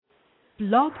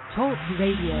Blog Talk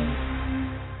Radio.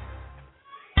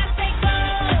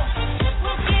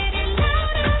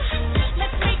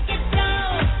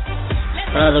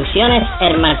 Producciones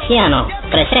El Marciano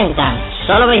presentan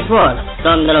Solo Beisbol,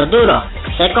 donde los duros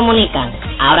se comunican.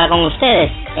 Ahora con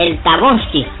ustedes, el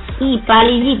Tabonsky y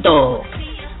Palillito.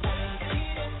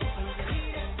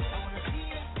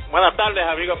 Buenas tardes,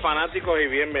 amigos fanáticos, y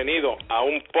bienvenidos a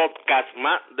un podcast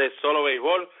más de Solo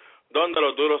Beisbol, donde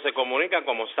los duros se comunican.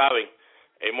 Como saben,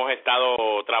 hemos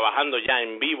estado trabajando ya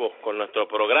en vivo con nuestro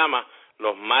programa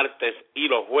los martes y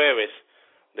los jueves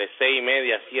de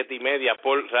 6:30 a 7:30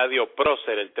 por Radio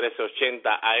Prócer, el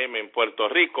 1380 AM en Puerto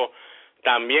Rico.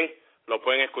 También lo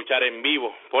pueden escuchar en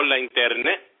vivo por la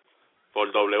internet,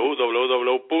 por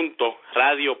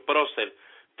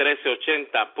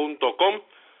www.radioprocer1380.com.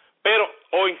 Pero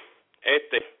hoy,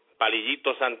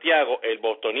 Palillito Santiago, el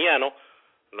bostoniano,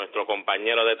 nuestro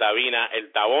compañero de cabina,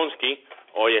 el Tabonsky,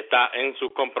 hoy está en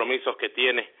sus compromisos que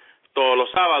tiene todos los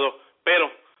sábados,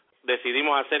 pero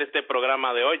decidimos hacer este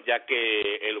programa de hoy, ya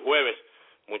que el jueves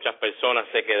muchas personas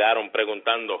se quedaron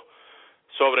preguntando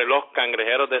sobre los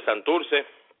cangrejeros de Santurce,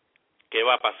 qué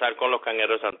va a pasar con los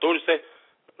cangrejeros de Santurce.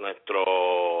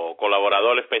 Nuestro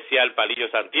colaborador especial, Palillo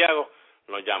Santiago,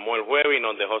 nos llamó el jueves y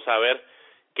nos dejó saber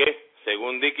que,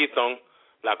 según Dickinson,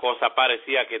 la cosa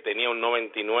parecía que tenía un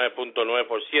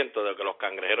 99.9% de que los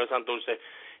cangrejeros de Santurce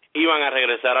iban a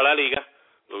regresar a la liga.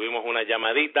 Tuvimos una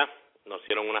llamadita, nos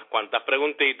hicieron unas cuantas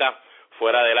preguntitas,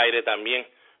 fuera del aire también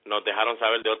nos dejaron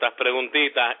saber de otras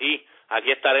preguntitas, y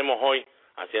aquí estaremos hoy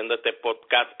haciendo este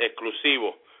podcast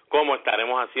exclusivo, como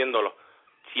estaremos haciéndolo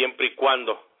siempre y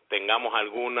cuando tengamos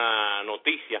alguna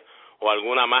noticia o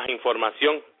alguna más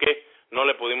información que no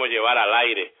le pudimos llevar al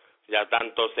aire, ya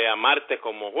tanto sea martes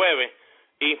como jueves,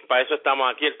 y para eso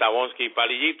estamos aquí, el Tabonsky y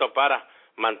Palillito, para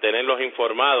mantenerlos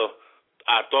informados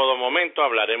a todo momento.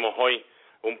 Hablaremos hoy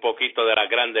un poquito de las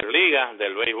Grandes Ligas,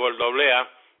 del béisbol AA.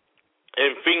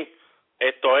 En fin,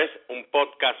 esto es un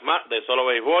podcast más de Solo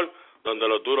Béisbol, donde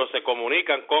los duros se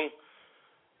comunican con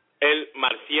el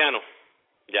Marciano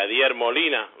Yadier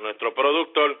Molina, nuestro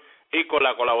productor, y con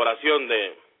la colaboración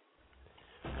de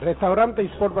Restaurante y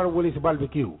Sport Bar Willies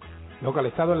BBQ,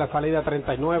 localizado en la salida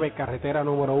 39, carretera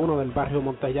número 1 del barrio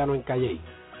Montellano en Calley,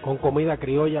 con comida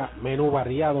criolla, menú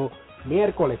variado.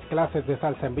 Miércoles, clases de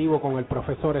salsa en vivo con el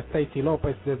profesor Stacy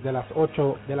López desde las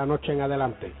 8 de la noche en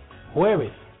adelante.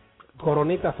 Jueves,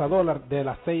 coronitas a $1 de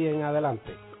las 6 en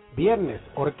adelante. Viernes,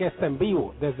 orquesta en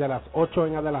vivo desde las 8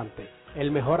 en adelante. El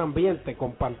mejor ambiente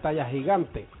con pantalla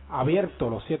gigante,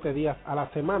 abierto los 7 días a la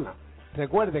semana.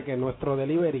 Recuerde que nuestro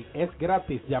delivery es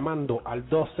gratis llamando al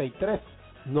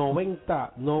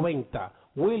 263-9090.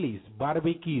 Willies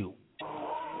BBQ.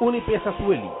 Unipiezas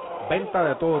Willies. Venta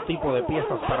de todo tipo de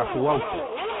piezas para su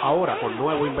auto. Ahora con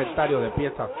nuevo inventario de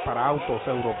piezas para autos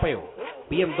europeos,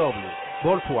 BMW,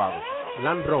 Volkswagen,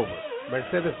 Land Rover,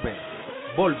 Mercedes-Benz,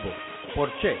 Volvo,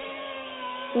 Porsche.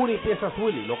 Unipiezas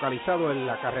Willies, localizado en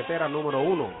la carretera número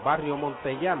 1, barrio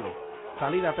Montellano,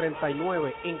 salida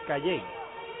 39 en Calley.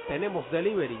 Tenemos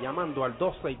delivery llamando al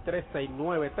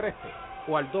 263-6913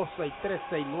 o al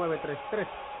 263-6933.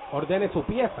 Ordene su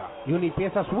pieza y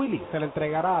Unipiezas Willies se le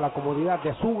entregará a la comodidad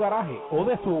de su garaje o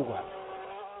de su hogar.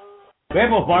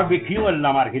 Bebo BBQ en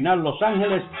la Marginal Los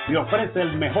Ángeles le ofrece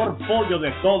el mejor pollo de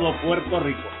todo Puerto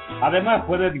Rico. Además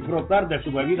puede disfrutar de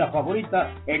su bebida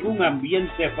favorita en un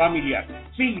ambiente familiar.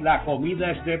 Si la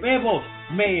comida es de Bebo,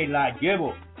 me la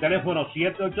llevo. Teléfono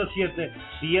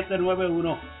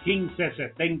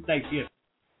 787-791-1577.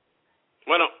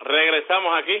 Bueno,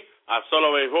 regresamos aquí a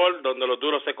Solo Béisbol, donde los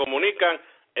duros se comunican,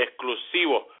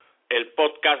 exclusivo el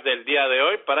podcast del día de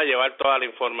hoy, para llevar toda la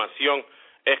información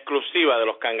exclusiva de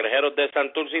los cangrejeros de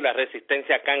Santurce y la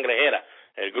resistencia cangrejera,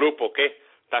 el grupo que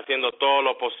está haciendo todo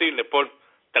lo posible por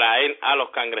traer a los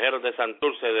cangrejeros de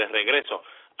Santurce de regreso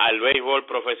al béisbol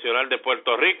profesional de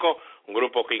Puerto Rico, un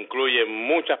grupo que incluye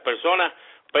muchas personas,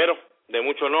 pero de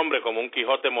mucho nombre, como un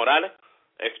Quijote Morales,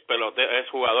 ex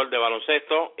jugador de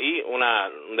baloncesto y una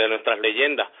de nuestras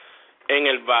leyendas en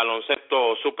el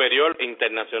baloncesto superior,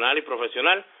 internacional y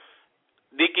profesional.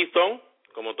 Dickinson,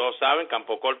 como todos saben,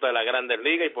 campo corto de la Grandes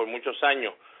Ligas, y por muchos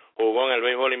años jugó en el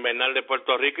béisbol invernal de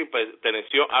Puerto Rico y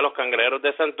perteneció a los cangrejeros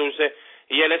de Santurce.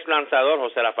 Y el ex lanzador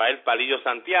José Rafael Palillo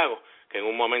Santiago, que en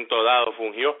un momento dado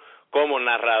fungió como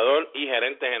narrador y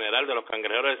gerente general de los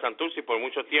cangrejeros de Santurce, y por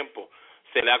mucho tiempo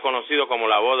se le ha conocido como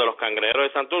la voz de los cangrejeros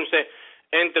de Santurce,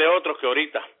 entre otros, que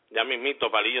ahorita, ya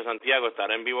mismito, Palillo Santiago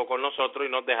estará en vivo con nosotros y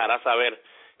nos dejará saber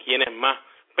quiénes más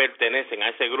pertenecen a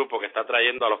ese grupo que está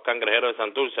trayendo a los cangrejeros de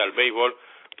Santurce al béisbol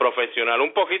profesional.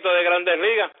 Un poquito de Grandes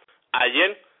Ligas.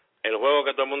 Ayer el juego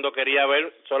que todo el mundo quería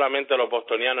ver, solamente los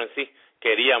bostonianos en sí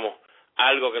queríamos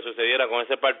algo que sucediera con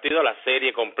ese partido, la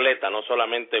serie completa, no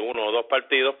solamente uno o dos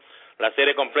partidos, la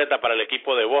serie completa para el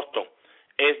equipo de Boston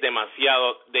es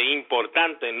demasiado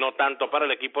importante, no tanto para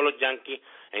el equipo de los Yankees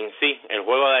en sí. El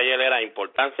juego de ayer era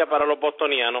importancia para los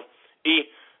bostonianos y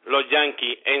los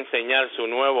Yankees enseñar su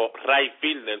nuevo right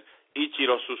fielder,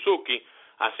 Ichiro Suzuki,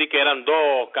 así que eran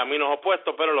dos caminos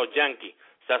opuestos, pero los Yankees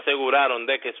se aseguraron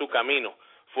de que su camino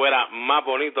fuera más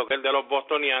bonito que el de los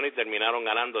bostonianos y terminaron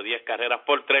ganando 10 carreras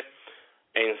por 3.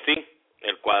 En sí,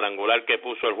 el cuadrangular que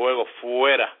puso el juego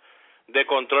fuera de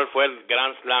control fue el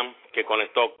Grand Slam que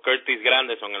conectó Curtis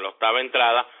Granderson en la octava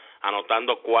entrada,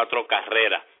 anotando 4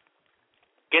 carreras.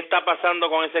 ¿Qué está pasando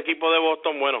con ese equipo de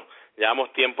Boston? Bueno,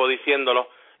 llevamos tiempo diciéndolo,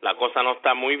 la cosa no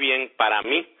está muy bien para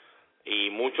mí, y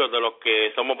muchos de los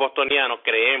que somos bostonianos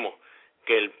creemos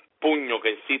que el puño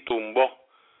que sí tumbó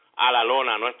a la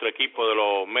lona a nuestro equipo de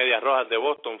los Medias Rojas de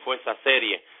Boston fue esa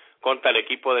serie contra el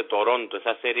equipo de Toronto,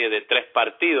 esa serie de 3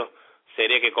 partidos,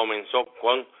 serie que comenzó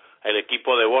con el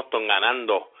equipo de Boston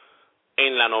ganando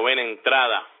en la novena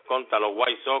entrada contra los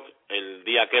White Sox el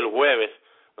día aquel jueves,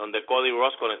 donde Cody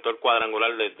Ross conectó el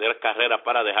cuadrangular de 3 carreras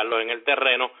para dejarlos en el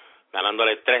terreno,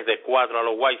 ganándole 3-4 a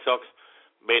los White Sox.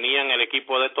 Venía en el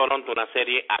equipo de Toronto una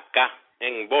serie acá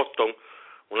en Boston,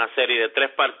 una serie de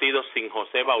 3 partidos sin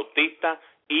José Bautista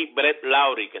y Brett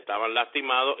Lawrie, que estaban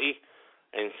lastimados, y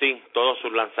en sí todos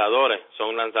sus lanzadores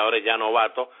son lanzadores ya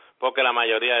novatos, porque la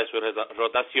mayoría de su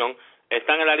rotación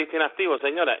están en la lista inactivo.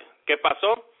 Señores, ¿qué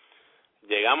pasó?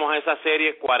 Llegamos a esa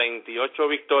serie, 48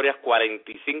 victorias,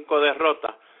 45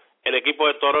 derrotas. El equipo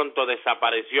de Toronto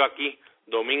desapareció aquí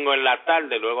domingo en la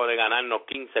tarde, luego de ganarnos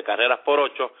 15 carreras por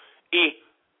 8, y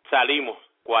salimos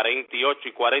 48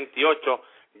 y 48.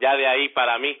 Ya de ahí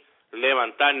para mí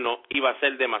levantarnos iba a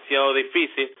ser demasiado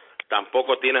difícil.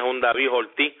 Tampoco tienes un David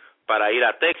Ortiz para ir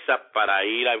a Texas, para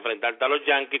ir a enfrentarte a los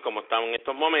Yankees como están en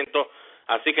estos momentos,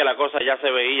 así que la cosa ya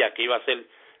se veía que iba a ser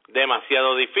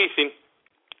demasiado difícil,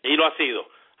 y lo ha sido.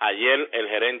 Ayer el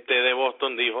gerente de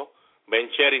Boston dijo, Ben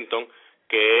Cherington,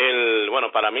 que él,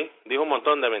 bueno, para mí, dijo un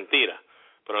montón de mentiras,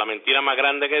 pero la mentira más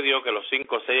grande que dio, que los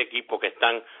 5 o 6 equipos que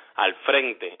están al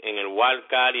frente en el wild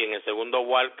card y en el segundo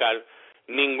wild card,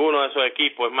 ninguno de esos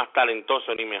equipos es más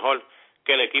talentoso ni mejor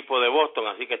que el equipo de Boston,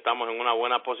 así que estamos en una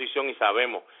buena posición y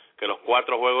sabemos que los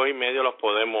 4 juegos y medio los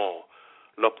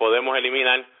podemos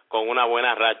eliminar con una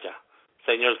buena racha.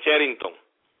 Señor Cherington,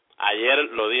 ayer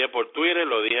lo dije por Twitter,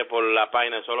 lo dije por la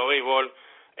página de Solo Béisbol,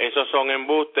 esos son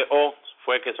embustes, o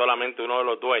fue que solamente uno de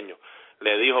los dueños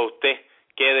le dijo a usted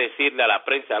qué decirle a la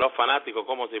prensa, a los fanáticos,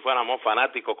 como si fuéramos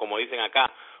fanáticos, como dicen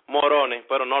acá, morones,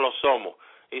 pero no lo somos,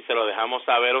 y se lo dejamos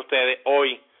saber a ustedes.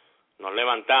 Hoy nos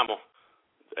levantamos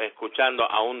escuchando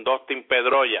a un Dustin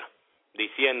Pedroia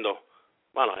diciendo,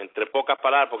 bueno, entre pocas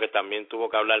palabras, porque también tuvo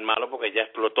que hablar malo porque ya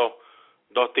explotó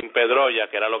Dustin Pedroia,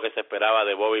 que era lo que se esperaba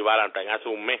de Bobby Valentine hace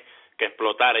un mes, que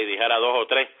explotara y dijera 2 o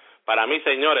 3. Para mí,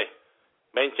 señores,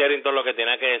 Ben Cherington lo que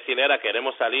tenía que decir era,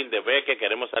 queremos salir de Beque,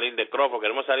 queremos salir de Crawford,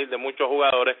 queremos salir de muchos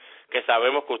jugadores que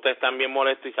sabemos que ustedes están bien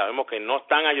molestos y sabemos que no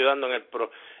están ayudando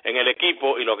en el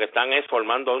equipo, y lo que están es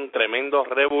formando un tremendo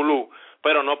revolú,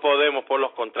 pero no podemos por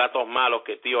los contratos malos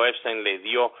que tío Epstein le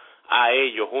dio a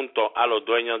ellos junto a los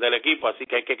dueños del equipo, así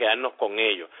que hay que quedarnos con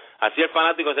ellos. Así el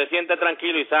fanático se siente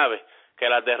tranquilo y sabe que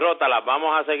las derrotas las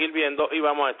vamos a seguir viendo y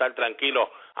vamos a estar tranquilos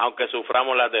aunque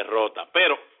suframos las derrotas.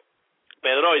 Pero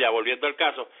Pedroia, volviendo al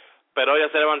caso, Pedroia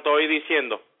se levantó hoy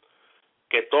diciendo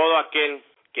que todo aquel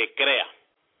que crea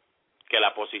que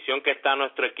la posición que está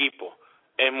nuestro equipo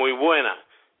es muy buena,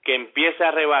 que empiece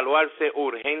a reevaluarse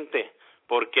urgente,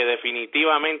 porque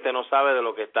definitivamente no sabe de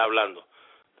lo que está hablando.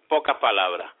 Pocas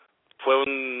palabras. Fue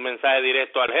un mensaje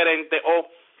directo al gerente o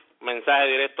mensaje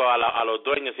directo a los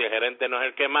dueños. Si el gerente no es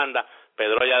el que manda,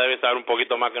 Pedroia debe saber un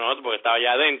poquito más que nosotros porque estaba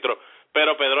allá adentro,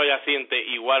 pero Pedroia siente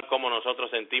igual como nosotros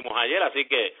sentimos ayer, así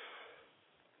que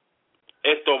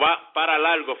esto va para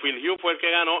largo. Phil Hughes fue el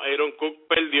que ganó, Aaron Cook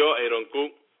perdió, Aaron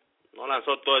Cook no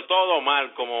lanzó todo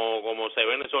mal como se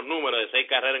ven esos números de 6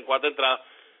 carreras en 4 entradas.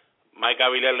 Mike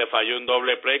Avilés le falló un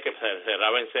doble play que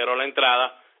cerraba en 0 la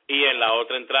entrada, y en la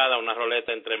otra entrada una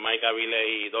roleta entre Mike Avilés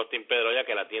y Dustin Pedroia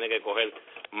que la tiene que coger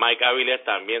Mike Avilés,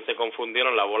 también se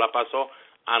confundieron, la bola pasó,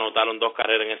 anotaron 2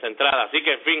 carreras en esa entrada, así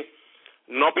que en fin,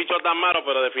 no pichó tan malo,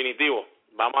 pero definitivo,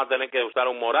 vamos a tener que usar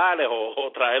un Morales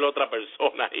o traer otra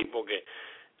persona ahí, porque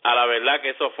a la verdad que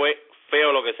eso fue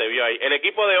feo lo que se vio ahí. El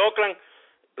equipo de Oakland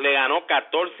le ganó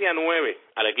 14-9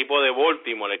 al equipo de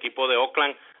Baltimore. El equipo de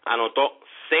Oakland anotó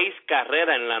 6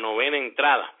 carreras en la novena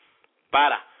entrada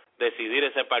para decidir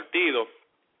ese partido.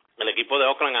 El equipo de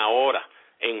Oakland ahora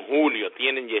en julio.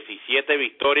 Tienen 17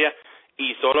 victorias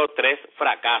y solo 3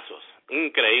 fracasos.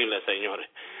 Increíble, señores.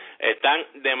 Están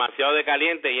demasiado de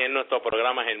caliente y en nuestro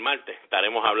programa es el martes.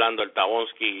 Estaremos hablando el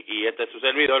Tabonsky y su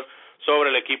servidor sobre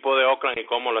el equipo de Oakland y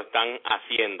cómo lo están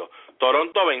haciendo.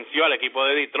 Toronto venció al equipo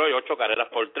de Detroit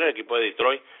 8-3. El equipo de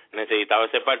Detroit necesitaba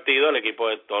ese partido. El equipo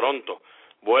de Toronto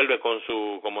vuelve con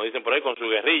su, como dicen por ahí, con su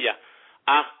guerrilla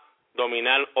a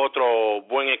dominar otro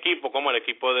buen equipo como el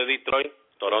equipo de Detroit.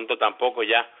 Toronto tampoco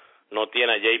ya no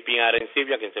tiene a JP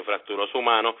Arencibia, quien se fracturó su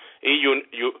mano, y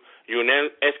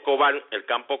Yunel Escobar, el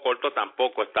campo corto,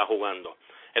 tampoco está jugando.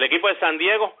 El equipo de San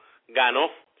Diego ganó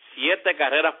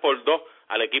 7-2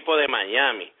 al equipo de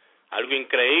Miami. Algo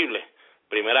increíble.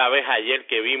 Primera vez ayer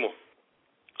que vimos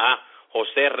a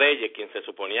José Reyes, quien se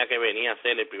suponía que venía a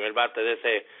ser el primer bate de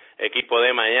ese equipo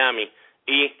de Miami,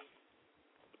 y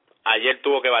ayer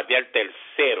tuvo que batear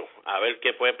tercero. A ver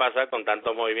qué puede pasar con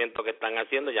tantos movimientos que están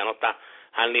haciendo. Ya no está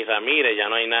Hanley Ramírez, ya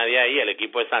no hay nadie ahí. El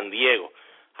equipo de San Diego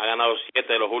ha ganado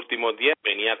 7 de los últimos 10,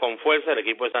 venía con fuerza. El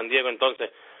equipo de San Diego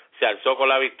entonces se alzó con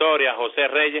la victoria. José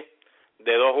Reyes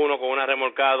de 2-1 con una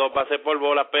remolcada, 2 bases por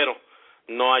bola, pero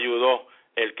no ayudó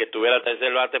el que tuviera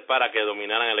tercer bate para que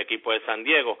dominaran el equipo de San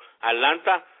Diego.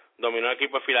 Atlanta dominó el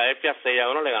equipo de Filadelfia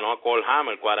 6-1, le ganó a Cole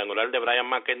Hammer. El cuadrangular de Brian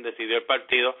McCann decidió el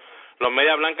partido. Los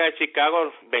Medias Blancas de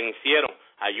Chicago vencieron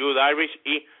a Yu Darvish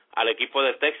y al equipo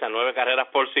de Texas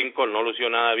 9-5. No lució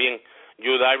nada bien.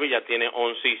 Yu Darvish ya tiene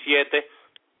 11-7.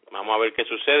 Vamos a ver qué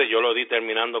sucede. Yo lo di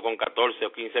terminando con 14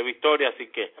 o 15 victorias, así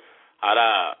que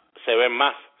ahora se ve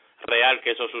más real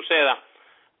que eso suceda.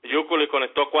 Yukuli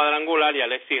conectó cuadrangular y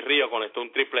Alexis Ríos conectó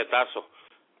un tripletazo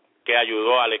que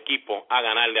ayudó al equipo a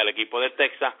ganarle al equipo de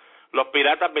Texas. Los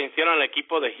Piratas vencieron al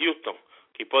equipo de Houston.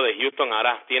 El equipo de Houston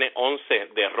ahora tiene 11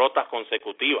 derrotas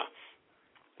consecutivas.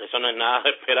 Eso no es nada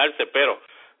de esperarse, pero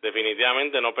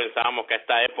definitivamente no pensábamos que a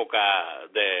esta época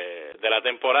de la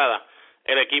temporada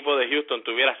el equipo de Houston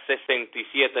tuviera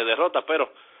 67 derrotas,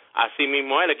 pero así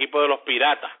mismo el equipo de los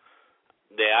Piratas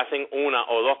de hacen 1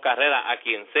 o 2 carreras a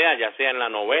quien sea, ya sea en la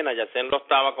novena, ya sea en la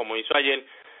octava, como hizo ayer,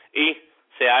 y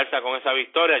se alza con esa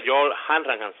victoria. Joel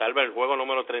Hanrahan salva el juego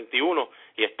número 31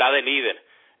 y está de líder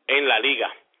en la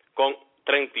liga con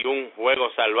 31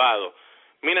 juegos salvados.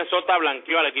 Minnesota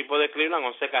blanqueó al equipo de Cleveland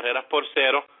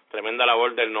 11-0. Tremenda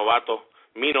labor del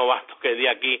mi novato que di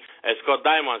aquí, Scott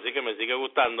Diamond, así que me sigue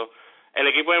gustando. El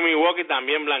equipo de Milwaukee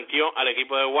también blanqueó al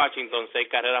equipo de Washington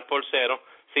 6-0.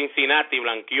 Cincinnati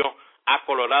blanqueó a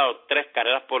Colorado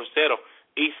 3-0,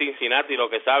 y Cincinnati lo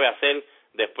que sabe hacer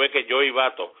después que Joey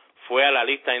Votto fue a la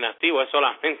lista inactivo es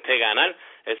solamente ganar.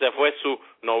 Ese fue su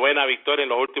 9ª victoria en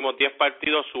los últimos 10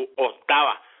 partidos, su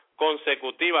 8ª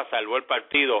consecutiva. Salvó el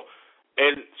partido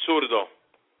el zurdo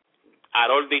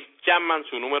Haroldis Chapman,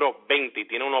 su número 20,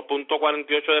 tiene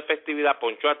 1.48 de efectividad,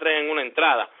 ponchó a 3 en una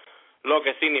entrada, lo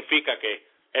que significa que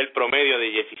el promedio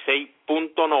de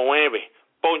 16.9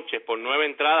 ponches por 9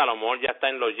 entradas, a lo mejor ya está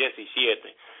en los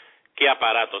 17. Qué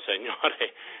aparato,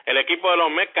 señores. El equipo de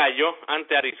los Mets cayó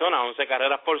ante Arizona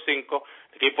 11-5.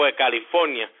 El equipo de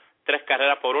California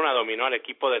 3-1 dominó al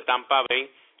equipo de Tampa Bay,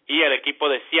 y el equipo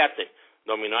de Seattle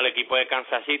dominó al equipo de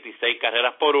Kansas City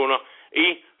 6-1,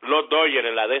 y los Dodgers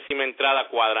en la 10ª entrada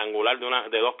cuadrangular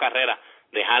de 2 carreras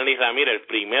de Hanley Ramírez, el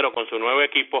primero con su nuevo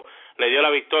equipo, le dio la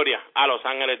victoria a Los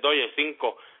Ángeles Dodgers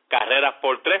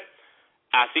 5-3.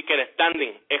 Así que el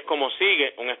standing es como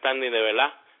sigue, un standing de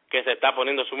verdad que se está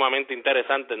poniendo sumamente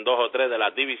interesante en 2 o 3 de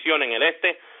las divisiones. En el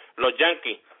este, los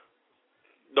Yankees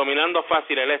dominando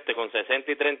fácil el este con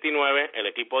 60-39, el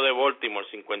equipo de Baltimore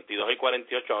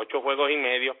 52-48 a 8 juegos y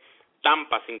medio,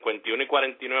 Tampa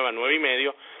 51-49 a 9 y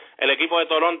medio, el equipo de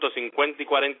Toronto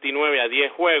 50-49 a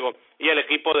 10 juegos, y el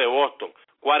equipo de Boston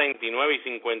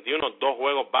 49-51, 2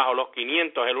 juegos bajo los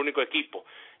 500, es el único equipo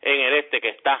en el este que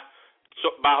está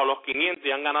bajo los 500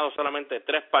 y han ganado solamente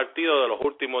 3 partidos de los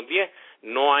últimos 10,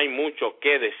 no hay mucho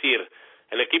que decir.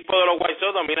 El equipo de los White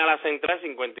Sox domina la central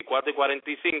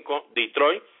 54-45,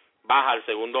 Detroit baja al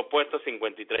segundo puesto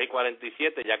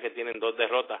 53-47, ya que tienen 2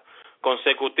 derrotas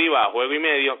consecutivas a juego y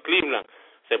medio. Cleveland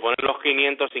se pone los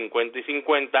 500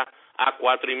 50-50 a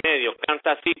 4 y medio.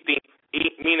 Kansas City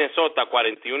y Minnesota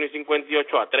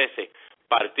 41-58 a 13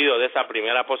 partidos de esa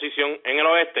primera posición. En el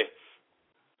oeste,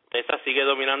 esa sigue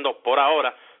dominando por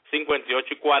ahora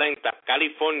 58-40,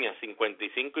 California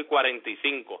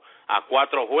 55-45 a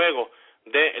 4 juegos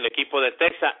del equipo de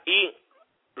Texas, y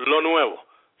lo nuevo,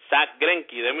 Zach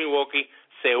Greinke de Milwaukee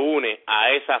se une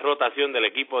a esa rotación del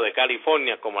equipo de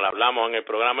California, como lo hablamos en el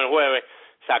programa el jueves,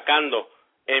 sacando,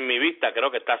 en mi vista, creo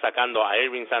que está sacando a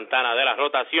Ervin Santana de la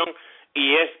rotación,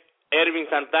 y es Ervin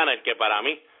Santana el que para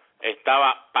mí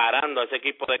estaba parando a ese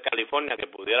equipo de California que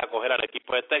pudiera coger al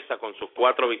equipo de Texas con sus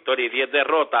 4 victorias y 10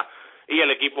 derrotas, y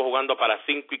el equipo jugando para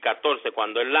 5 y 14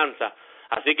 cuando él lanza.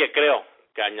 Así que creo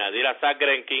que añadir a Zach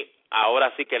Greinke,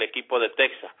 ahora sí que el equipo de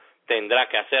Texas tendrá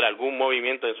que hacer algún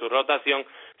movimiento en su rotación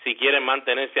si quieren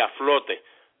mantenerse a flote,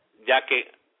 ya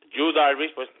que Yu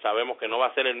Darvish, pues sabemos que no va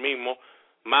a ser el mismo.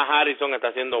 Matt Harrison está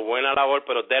haciendo buena labor,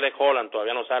 pero Derek Holland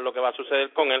todavía no sabe lo que va a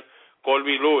suceder con él.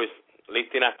 Colby Lewis,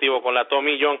 lista inactivo con la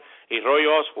Tommy John, y Roy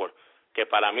Oswalt, que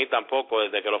para mí tampoco,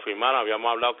 desde que lo firmaron,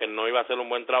 habíamos hablado que no iba a hacer un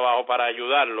buen trabajo para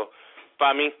ayudarlo.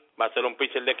 Para mí va a ser un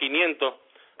pitcher de 500,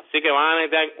 así que van a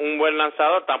necesitar un buen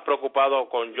lanzador. Están preocupados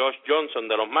con Josh Johnson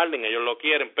de los Marlins, ellos lo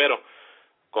quieren, pero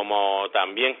como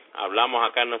también hablamos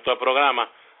acá en nuestro programa,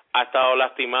 ha estado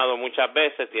lastimado muchas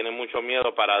veces, tiene mucho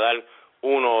miedo para dar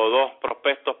 1 o 2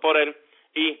 prospectos por él,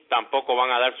 y tampoco van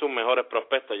a dar sus mejores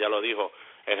prospectos, ya lo dijo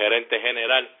el gerente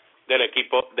general del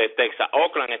equipo de Texas.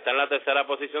 Oakland está en la tercera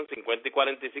posición, 50 y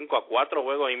 45 a 4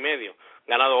 juegos y medio,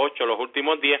 ganado 8 los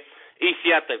últimos 10, y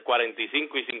Seattle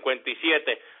 45 y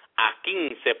 57 a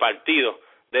 15 partidos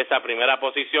de esa primera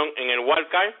posición. En el wild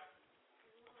card,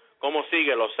 ¿cómo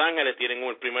sigue? Los Ángeles tienen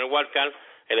el primer wild card,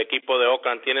 el equipo de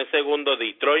Oakland tiene el segundo,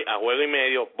 Detroit a juego y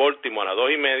medio, Baltimore a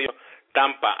 2 y medio,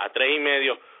 Tampa a 3 y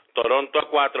medio, Toronto a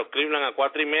 4, Cleveland a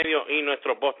 4 y medio, y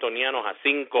nuestros bostonianos a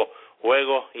 5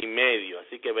 juegos y medio.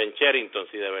 Así que Ben Cherington,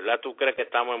 si de verdad tú crees que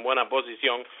estamos en buena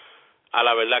posición, a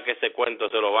la verdad que ese cuento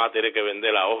se lo va a tener que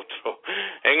vender a otro.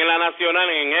 En la nacional,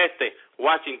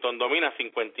 Washington domina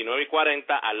 59 y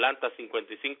 40, Atlanta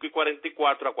 55 y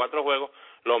 44 a 4 juegos,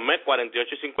 los Mets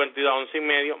 48 y 52 a 11 y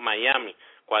medio, Miami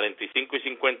 45 y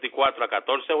 54 a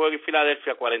 14 juegos, y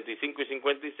Filadelfia 45 y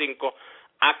 55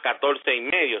 a 14 y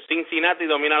medio. Cincinnati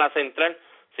domina la central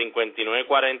 59 y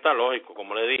 40, lógico,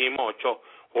 como le dijimos, 8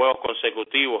 juegos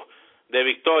consecutivos de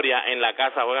victoria. En la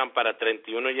casa juegan para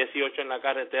 31 y 18, en la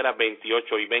carretera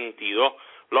 28 y 22.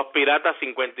 Los Piratas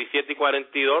 57 y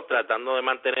 42, tratando de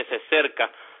mantenerse cerca,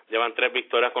 llevan 3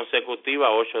 victorias consecutivas,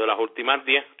 8 de las últimas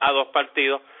 10 a 2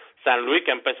 partidos. San Luis,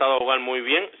 que ha empezado a jugar muy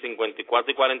bien,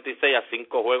 54 y 46 a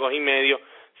 5 juegos y medio,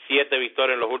 7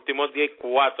 victorias en los últimos 10,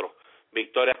 4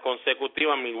 victorias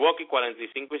consecutivas. Milwaukee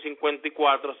 45 y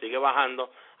 54, sigue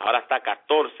bajando, ahora está a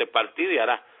 14 partidos, y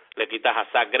ahora le quitas a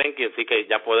Zach Greinke, así que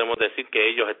ya podemos decir que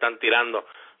ellos están tirando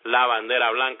la bandera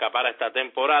blanca para esta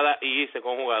temporada, y hice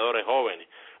con jugadores jóvenes.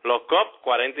 Los Cubs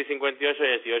 40 y 58,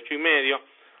 18 y medio,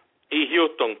 y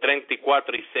Houston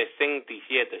 34 y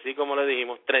 67, así como le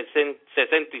dijimos,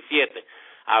 67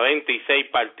 a 26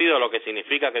 partidos, lo que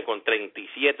significa que con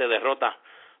 37 derrotas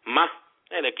más,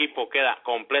 el equipo queda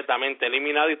completamente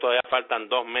eliminado, y todavía faltan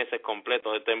 2 meses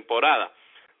completos de temporada.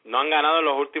 No han ganado en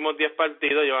los últimos 10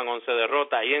 partidos, llevan 11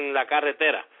 derrotas, y en la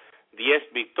carretera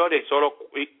 10 victorias solo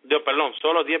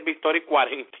 10 victorias y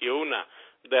 41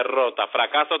 derrotas,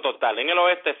 fracaso total. En el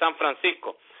oeste, San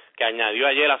Francisco, que añadió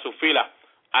ayer a su fila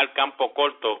al campo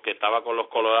corto que estaba con los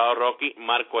Colorado Rockies,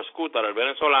 Marco Escútar, el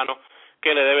venezolano,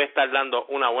 que le debe estar dando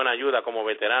una buena ayuda como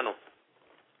veterano,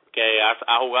 que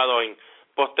ha jugado en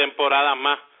postemporada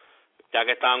más, ya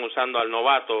que estaban usando al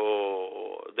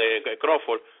novato de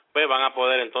Crawford, pues van a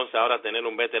poder entonces ahora tener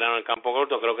un veterano en el campo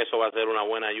corto. Creo que eso va a ser una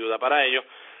buena ayuda para ellos.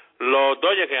 Los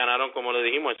Dodgers, que ganaron, como le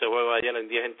dijimos, ese juego de ayer en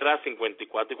 10 entradas,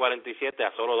 54 y 47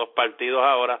 a solo 2 partidos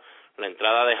ahora. La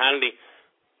entrada de Hanley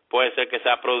puede ser que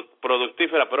sea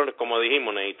productífera, pero como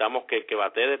dijimos, necesitamos que el que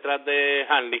bate detrás de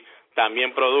Hanley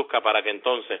también produzca para que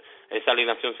entonces esa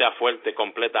alineación sea fuerte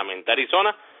completamente.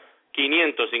 Arizona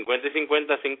 500, 50 y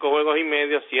 50, 5 juegos y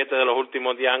medio, 7 de los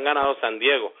últimos 10 han ganado. San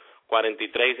Diego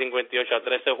 43 y 58 a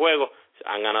 13 juegos,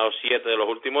 han ganado 7 de los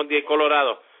últimos 10.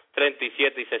 Colorado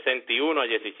 37 y 61 a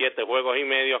 17 juegos y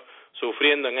medio,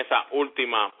 sufriendo en esa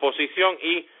última posición.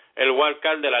 Y el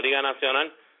wildcard de la Liga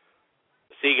Nacional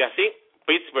sigue así: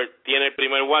 Pittsburgh tiene el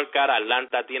primer wildcard,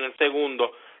 Atlanta tiene el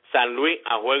segundo, San Luis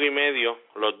a juego y medio,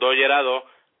 los Dodgers a 2,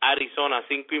 Arizona a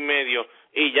 5 y medio,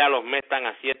 y ya los Mets están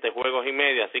a 7 juegos y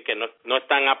medio, así que no es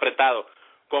tan apretado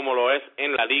como lo es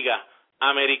en la Liga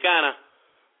Americana.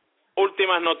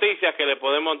 Últimas noticias que le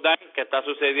podemos dar que está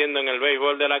sucediendo en el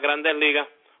béisbol de las Grandes Ligas: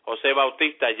 José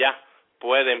Bautista ya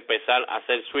puede empezar a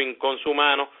hacer swing con su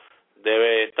mano,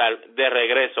 debe estar de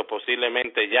regreso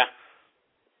posiblemente ya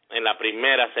en la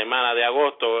primera semana de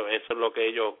agosto, eso es lo que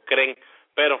ellos creen,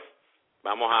 pero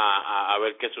vamos a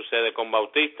ver qué sucede con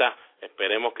Bautista.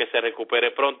 Esperemos que se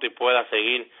recupere pronto y pueda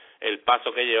seguir el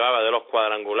paso que llevaba de los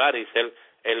cuadrangulares y ser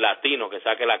el latino que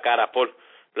saque la cara por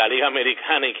la Liga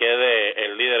Americana y quede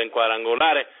el líder en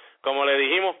cuadrangulares. Como le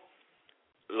dijimos,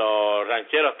 los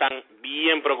rancheros están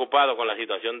bien preocupados con la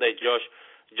situación de Josh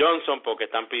Johnson porque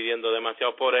están pidiendo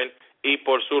demasiado por él y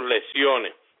por sus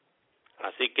lesiones.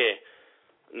 Así que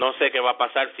no sé qué va a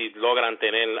pasar si logran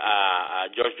tener a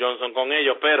Josh Johnson con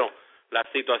ellos, pero la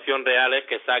situación real es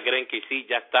que Zach Greinke sí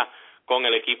ya está con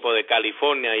el equipo de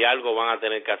California y algo van a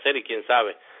tener que hacer, y quién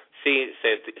sabe si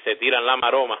se tiran la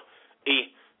maroma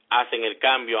y hacen el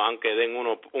cambio, aunque den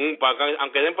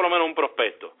aunque den por lo menos un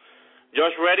prospecto.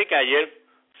 Josh Reddick, que ayer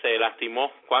se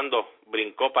lastimó cuando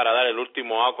brincó para dar el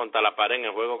último out contra la pared en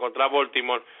el juego contra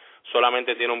Baltimore,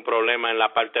 solamente tiene un problema en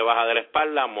la parte baja de la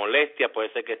espalda, molestia, puede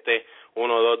ser que esté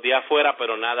 1 o 2 días fuera,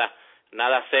 pero nada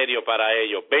serio para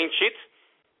ellos. Ben Sheets,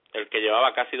 el que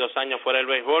llevaba casi 2 años fuera del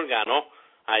béisbol, ganó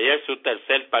ayer su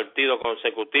tercer partido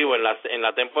consecutivo en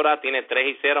la temporada, tiene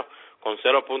 3-0 con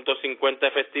 0.50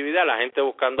 efectividad, la gente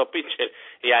buscando pitcher,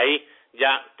 y ahí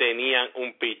ya tenían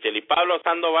un pitcher. Y Pablo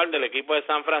Sandoval del equipo de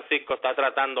San Francisco está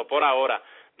tratando por ahora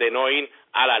de no ir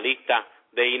a la lista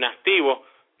de inactivos,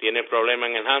 tiene problema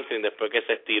en el hamstring después que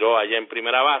se estiró allá en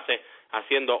primera base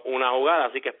haciendo una jugada,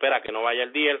 así que espera que no vaya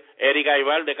el día. Eric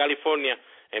Aybar de California,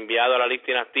 enviado a la lista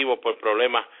de inactivos por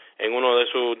problemas en uno de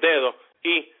sus dedos,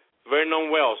 y Vernon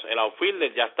Wells, el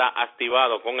outfielder, ya está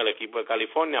activado con el equipo de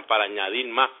California para añadir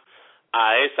más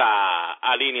a esa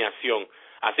alineación.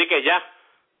 Así que ya,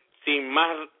 sin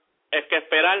más es que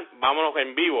esperar, vámonos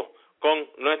en vivo con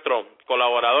nuestro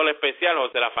colaborador especial,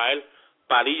 José Rafael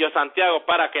Padillo Santiago,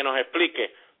 para que nos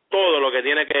explique todo lo que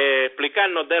tiene que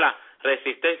explicarnos de la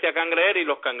resistencia cangrejera y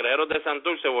los cangrejeros de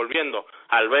Santurce volviendo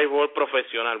al béisbol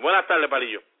profesional. Buenas tardes,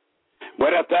 Padillo.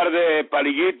 Buenas tardes,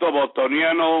 Palillito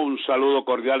bostoniano, un saludo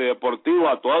cordial y deportivo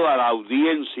a toda la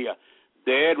audiencia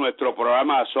de nuestro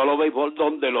programa Solo Béisbol,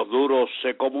 donde los duros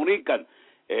se comunican.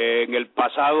 En el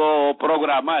pasado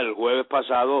programa, el jueves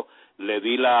pasado, le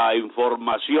di la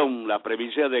información, la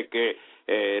premisa de que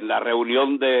en la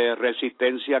reunión de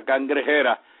resistencia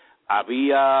cangrejera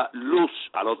había luz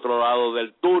al otro lado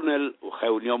del túnel,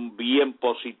 reunión bien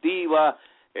positiva,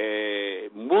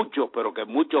 muchos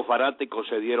fanáticos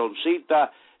se dieron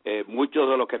cita, muchos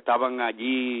de los que estaban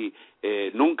allí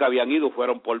nunca habían ido,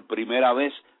 fueron por primera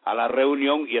vez a la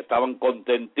reunión y estaban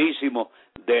contentísimos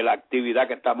de la actividad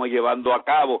que estamos llevando a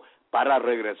cabo para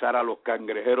regresar a los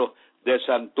cangrejeros de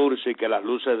Santurce y que las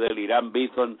luces del Irán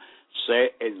Bison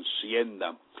se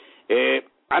enciendan.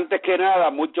 Antes que nada,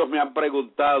 muchos me han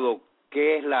preguntado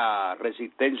qué es la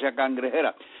resistencia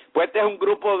cangrejera. Pues este es un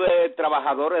grupo de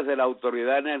trabajadores de la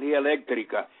Autoridad de Energía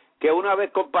Eléctrica que una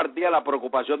vez compartía la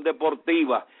preocupación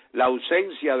deportiva, la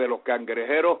ausencia de los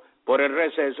cangrejeros por el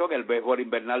receso en el béisbol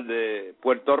invernal de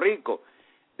Puerto Rico.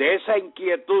 De esa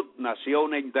inquietud nació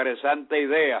una interesante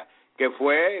idea, que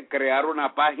fue crear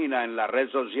una página en la red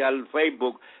social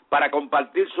Facebook para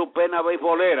compartir su pena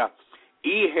beisbolera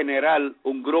y generar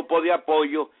un grupo de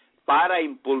apoyo para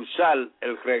impulsar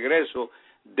el regreso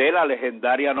de la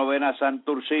legendaria novena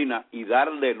santurcina y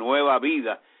darle nueva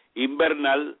vida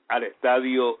invernal al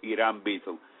estadio Irán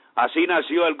Bison. Así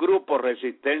nació el grupo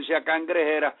Resistencia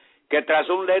Cangrejera, que tras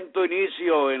un lento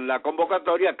inicio en la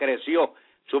convocatoria creció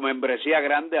su membresía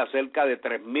grande a cerca de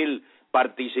 3,000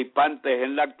 participantes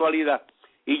en la actualidad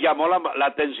y llamó la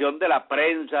atención de la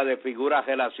prensa, de figuras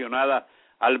relacionadas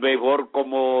al béisbol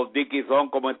como Dickie Thon,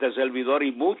 como este servidor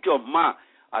y muchos más.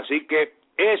 Así que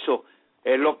eso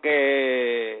es lo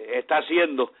que está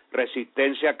haciendo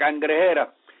Resistencia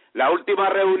Cangrejera. La última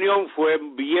reunión fue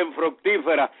bien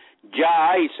fructífera,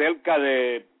 ya hay cerca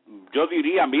de, yo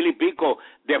diría, 1,000 y pico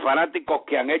de fanáticos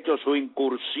que han hecho su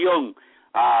incursión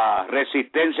a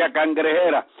Resistencia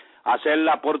Cangrejera, hacer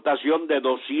la aportación de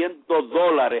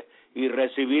 $200 y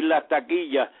recibir las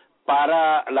taquillas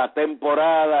para la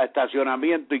temporada,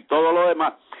 estacionamiento y todo lo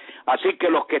demás. Así que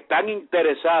los que están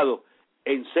interesados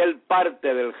en ser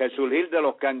parte del resurgir de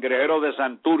los cangrejeros de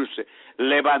Santurce,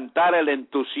 levantar el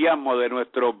entusiasmo de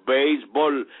nuestro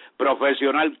béisbol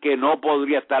profesional, que no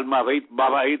podría estar más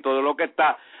bajito de lo que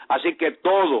está. Así que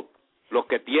todos los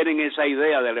que tienen esa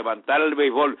idea de levantar el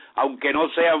béisbol, aunque no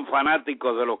sean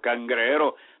fanáticos de los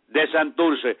cangrejeros de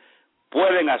Santurce,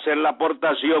 pueden hacer la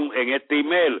aportación en este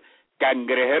email,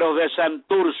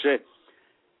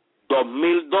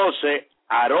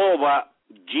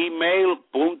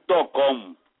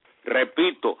 cangrejerosdesanturce2012@gmail.com.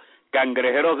 Repito,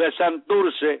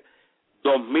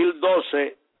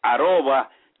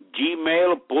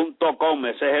 cangrejerosdesanturce2012@gmail.com.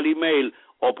 Ese es el email,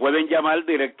 o pueden llamar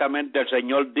directamente al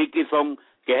señor Dickie Thon,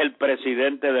 que es el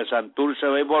presidente de Santurce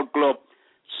Baseball Club,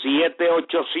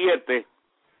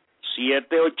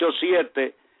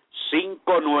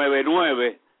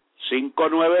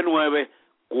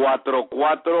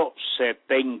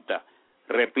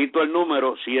 Repito el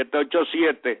número,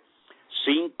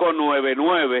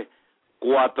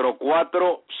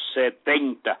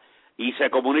 787-599-4470. Y se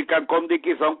comunican con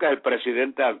Dickie Thon, que es el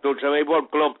presidente de Santurce Baseball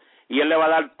Club, y él le va a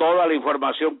dar toda la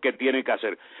información que tiene que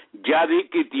hacer. Ya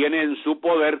Dicky tiene en su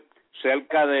poder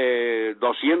cerca de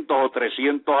 200 o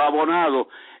 300 abonados.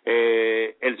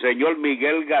 El señor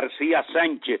Miguel García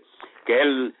Sánchez, que es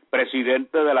el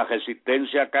presidente de la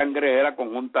Resistencia Cangrejera,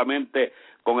 conjuntamente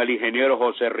con el ingeniero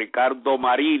José Ricardo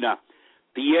Marina,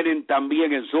 tienen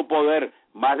también en su poder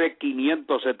más de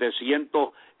 500, 700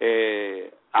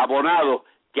 abonados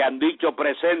que han dicho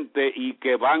presente y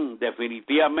que van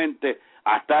definitivamente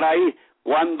a estar ahí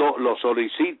cuando lo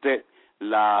solicite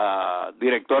la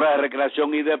directora de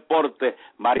Recreación y Deporte,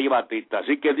 Mari Batista.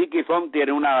 Así que Dicky Font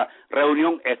tiene una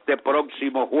reunión este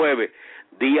próximo jueves,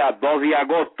 día 2 de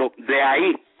agosto. De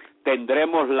ahí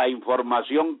tendremos la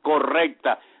información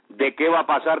correcta de qué va a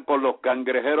pasar con los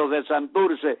cangrejeros de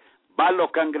Santurce. ¿Van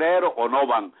los cangrejeros o no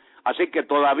van? Así que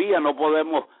todavía no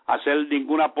podemos hacer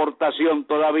ninguna aportación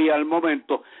todavía al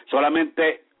momento,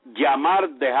 solamente llamar,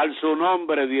 dejar su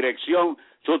nombre, dirección,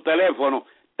 su teléfono.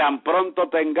 Tan pronto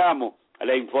tengamos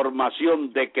la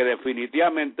información de que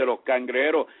definitivamente los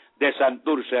cangrejeros de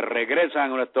Santurce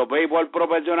regresan a nuestro béisbol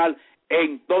profesional,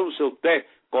 entonces usted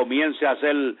comience a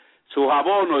hacer sus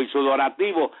abonos y su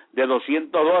donativo de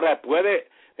 $200.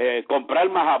 Puede comprar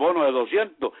más abonos de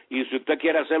 200, y si usted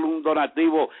quiere hacer un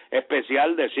donativo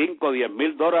especial de 5, 10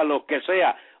 mil dólares, lo que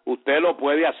sea, usted lo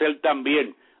puede hacer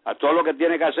también. A todo lo que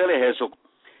tiene que hacer es eso.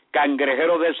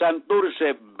 Cangrejero de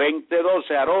Santurce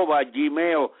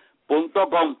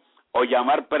 2012@gmail.com, o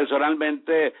llamar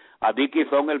personalmente a Dicky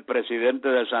Font, el presidente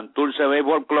del Santurce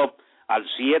Baseball Club, al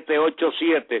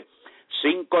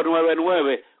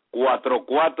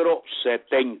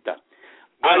 787-599-4470.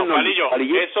 Bueno, Palillo, ¿tú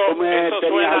tenías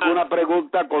suena... alguna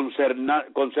pregunta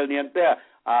concerniente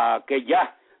a que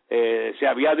ya se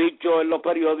había dicho en los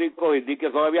periódicos, y Dicky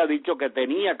Font había dicho que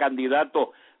tenía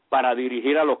candidato para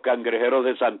dirigir a los cangrejeros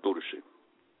de Santurce?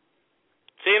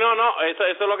 Sí, no, eso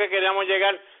es lo que queríamos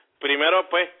llegar. Primero,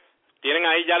 pues, tienen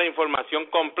ahí ya la información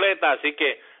completa, así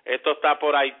que esto está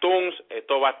por iTunes,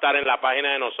 esto va a estar en la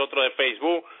página de nosotros de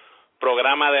Facebook,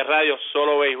 programa de radio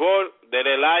Solo Béisbol.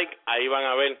 Denle like, ahí van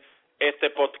a ver este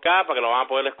podcast para que lo van a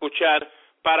poder escuchar,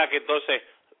 para que entonces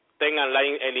tengan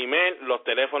el email, los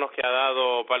teléfonos que ha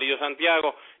dado Palillo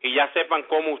Santiago, y ya sepan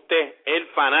cómo usted, el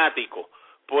fanático,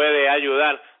 puede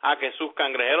ayudar a que sus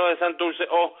cangrejeros de Santurce,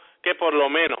 o que por lo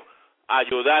menos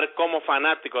ayudar como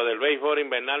fanático del béisbol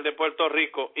invernal de Puerto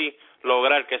Rico, y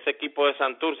lograr que ese equipo de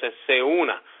Santurce se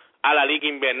una a la liga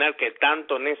invernal que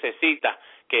tanto necesita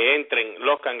que entren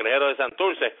los cangrejeros de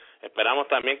Santurce. Esperamos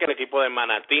también que el equipo de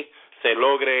Manatí se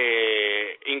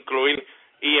logre incluir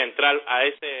y entrar a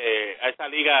esa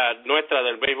liga nuestra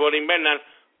del béisbol invernal,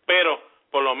 pero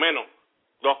por lo menos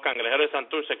los cangrejeros de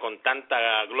Santurce, con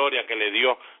tanta gloria que le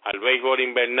dio al béisbol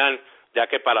invernal, ya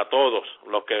que para todos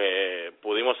los que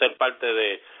pudimos ser parte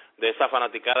de esa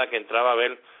fanaticada que entraba a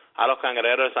ver a los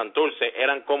cangrejeros de Santurce,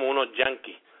 eran como unos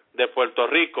yanquis de Puerto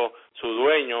Rico. Su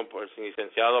dueño, pues el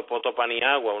licenciado Poto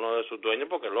Paniagua, uno de sus dueños,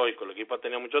 porque lógico, el equipo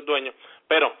tenía muchos dueños,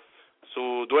 pero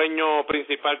su dueño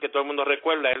principal, que todo el mundo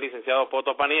recuerda, el licenciado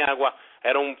Poto Paniagua,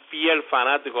 era un fiel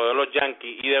fanático de los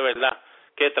Yankees, y de verdad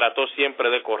que trató siempre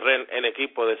de correr el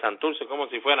equipo de Santurce como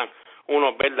si fueran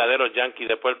unos verdaderos Yankees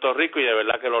de Puerto Rico, y de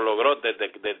verdad que lo logró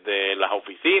desde las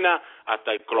oficinas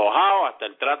hasta el clojado, hasta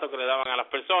el trato que le daban a las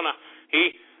personas,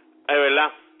 y de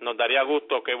verdad nos daría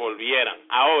gusto que volvieran.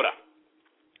 Ahora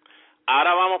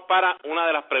vamos para una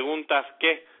de las preguntas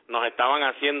que nos estaban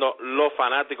haciendo los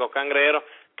fanáticos cangrejeros,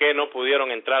 que no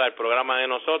pudieron entrar al programa de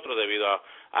nosotros debido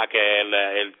a que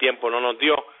el tiempo no nos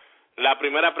dio. La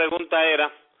primera pregunta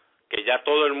era que ya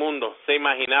todo el mundo se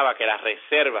imaginaba que las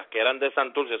reservas que eran de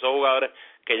Santurce, esos jugadores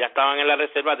que ya estaban en las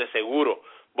reservas, de seguro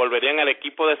volverían al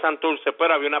equipo de Santurce,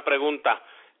 pero había una pregunta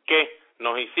que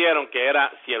nos hicieron, que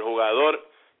era si el jugador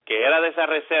que era de esa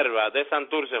reserva de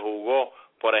Santurce jugó,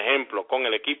 por ejemplo, con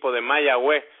el equipo de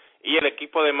Mayagüez, y el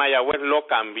equipo de Mayagüez lo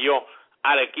cambió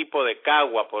al equipo de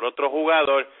Cagua por otro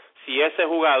jugador, si ese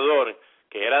jugador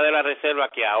que era de la reserva,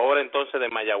 que ahora entonces de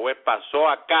Mayagüez pasó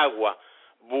a Cagua,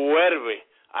 vuelve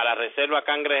a la reserva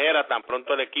cangrejera tan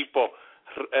pronto el equipo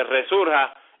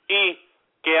resurja, y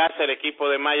qué hace el equipo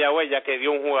de Mayagüez ya que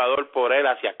dio un jugador por él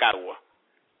hacia Cagua.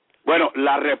 Bueno,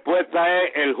 la respuesta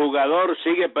es: el jugador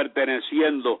sigue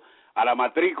perteneciendo a la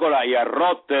matrícula y al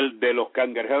roster de los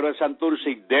cangrejeros de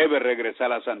Santurce y debe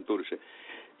regresar a Santurce.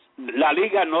 La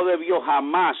liga no debió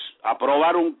jamás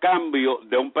aprobar un cambio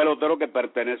de un pelotero que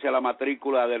pertenece a la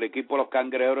matrícula del equipo de los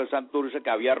cangrejeros de Santurce, que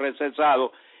había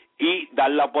recesado, y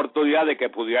dar la oportunidad de que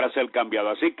pudiera ser cambiado.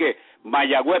 Así que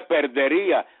Mayagüez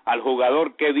perdería al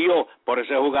jugador que dio por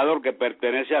ese jugador que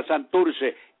pertenece a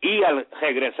Santurce, y al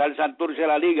regresar Santurce a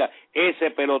la liga,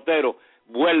 ese pelotero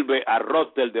vuelve al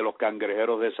roster de los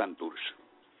Cangrejeros de Santurce?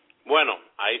 Bueno,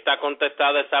 ahí está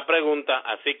contestada esa pregunta,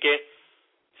 así que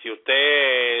si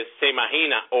usted se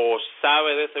imagina o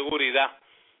sabe de seguridad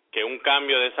que un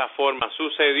cambio de esa forma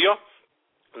sucedió,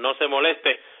 no se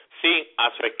moleste si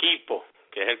a su equipo,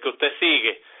 que es el que usted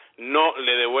sigue, no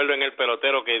le devuelven el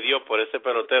pelotero que dio por ese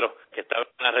pelotero que estaba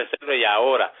en la reserva y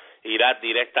ahora irá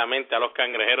directamente a los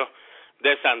Cangrejeros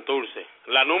de Santurce.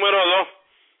 La número 2,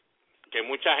 que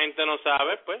mucha gente no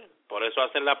sabe, pues por eso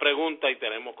hacen la pregunta, y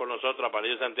tenemos con nosotros a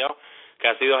Palillo Santiago, que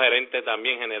ha sido gerente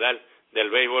también general del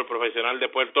béisbol profesional de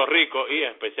Puerto Rico y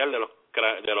en especial de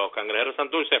los Cangrejeros de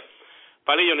Santurce.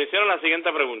 Palillo, nos hicieron la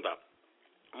siguiente pregunta.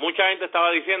 Mucha gente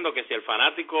estaba diciendo que si el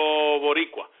fanático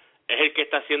boricua es el que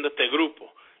está haciendo este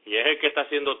grupo y es el que está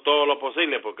haciendo todo lo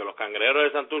posible porque los Cangrejeros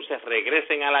de Santurce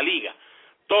regresen a la liga,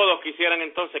 todos quisieran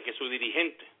entonces que su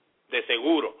dirigente de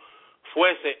seguro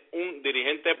fuese un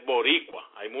dirigente boricua.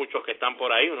 Hay muchos que están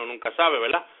por ahí, uno nunca sabe,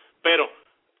 ¿verdad? Pero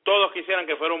todos quisieran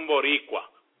que fuera un boricua.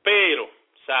 Pero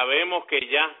sabemos que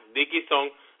ya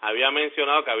Dickinson había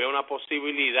mencionado que había una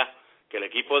posibilidad que el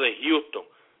equipo de Houston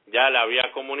ya le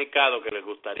había comunicado que les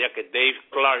gustaría que Dave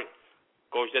Clark,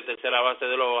 coach de tercera base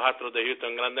de los Astros de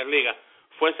Houston en Grandes Ligas,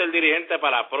 fuese el dirigente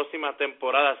para las próximas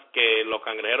temporadas que los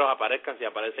Cangrejeros aparezcan, si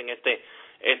aparecen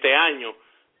este año,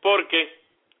 porque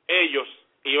ellos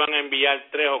iban a enviar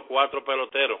 3 o 4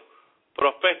 peloteros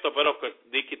prospectos, pero que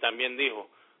Dicky también dijo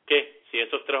que si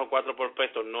esos 3 o 4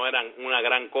 prospectos no eran una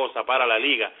gran cosa para la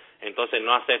liga, entonces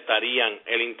no aceptarían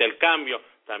el intercambio.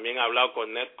 También ha hablado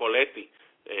con Ned Colletti,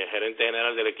 gerente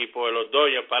general del equipo de los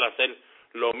Dodgers, para hacer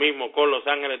lo mismo con Los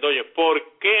Ángeles Dodgers.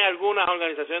 ¿Por qué algunas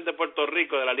organizaciones de Puerto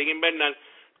Rico de la Liga Invernal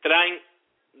traen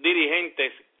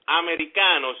dirigentes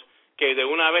americanos que de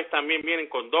una vez también vienen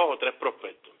con 2 o 3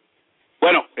 prospectos?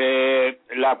 Bueno,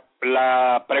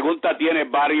 la pregunta tiene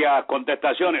varias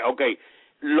contestaciones. Okay,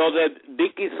 lo de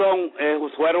Dickinson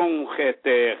fueron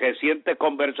recientes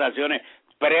conversaciones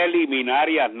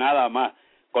preliminarias nada más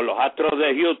con los Astros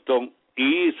de Houston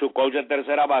y su coach de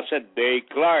tercera base, Dave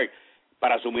Clark,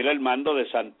 para asumir el mando de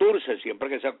Santurce, siempre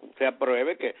que se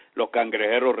apruebe que los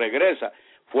Cangrejeros regresan.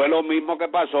 Fue lo mismo que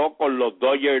pasó con los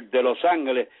Dodgers de Los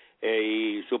Ángeles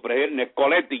y su presidente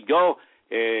Colletti. Yo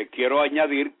quiero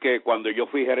añadir que cuando yo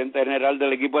fui gerente general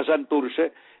del equipo de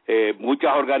Santurce,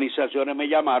 muchas organizaciones me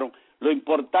llamaron. Lo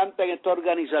importante en estas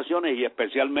organizaciones, y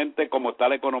especialmente como está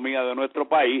la economía de nuestro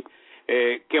país,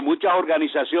 que muchas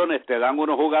organizaciones te dan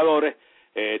unos jugadores,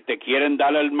 te quieren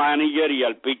dar al manager y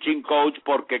al pitching coach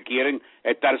porque quieren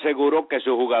estar seguros que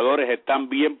sus jugadores están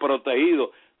bien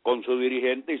protegidos con su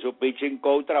dirigente y su pitching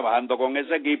coach trabajando con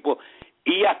ese equipo,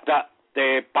 y hasta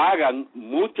te pagan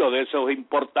muchos de esos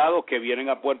importados que vienen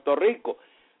a Puerto Rico.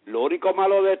 Lo único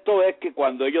malo de esto es que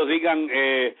cuando ellos digan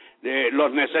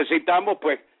los necesitamos,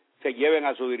 pues se lleven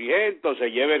a su dirigente o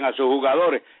se lleven a sus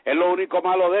jugadores. Es lo único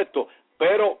malo de esto,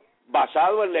 pero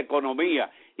basado en la economía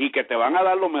y que te van a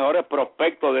dar los mejores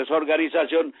prospectos de esa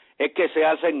organización, es que se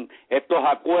hacen estos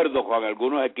acuerdos con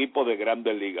algunos equipos de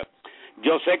Grandes Ligas.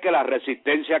 Yo sé que la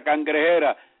Resistencia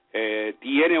Cangrejera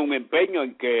tiene un empeño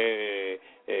en que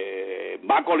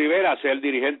Maco Olivera sea el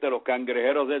dirigente de los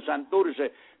Cangrejeros de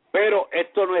Santurce, pero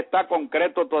esto no está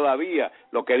concreto todavía.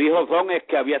 Lo que dijo Don es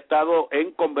que había estado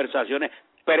en conversaciones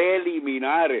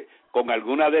preliminares con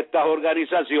algunas de estas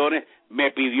organizaciones.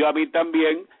 Me pidió a mí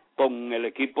también con el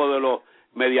equipo de los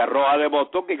Medias Rojas de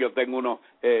Boston, que yo tengo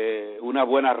unas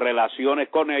buenas relaciones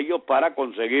con ellos para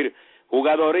conseguir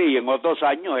jugadores, y en otros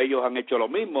años ellos han hecho lo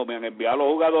mismo, me han enviado los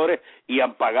jugadores y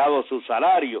han pagado sus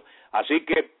salarios. Así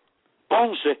que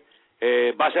Ponce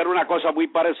va a ser una cosa muy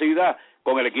parecida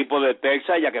con el equipo de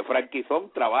Texas, ya que Frankie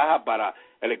Thon trabaja para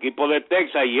el equipo de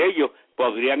Texas y ellos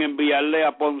podrían enviarle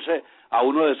a Ponce a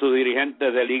uno de sus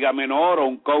dirigentes de liga menor o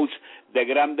un coach de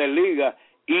Grandes Ligas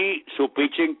y su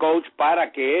pitching coach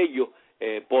para que ellos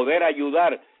poder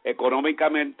ayudar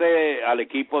económicamente al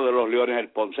equipo de los Leones del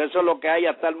Ponce. Eso es lo que hay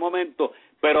hasta el momento,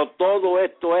 pero todo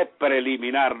esto es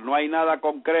preliminar, no hay nada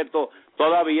concreto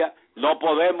todavía. No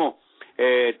podemos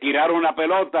tirar una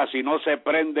pelota si no se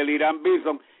prende el Irán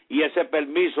Bison, y ese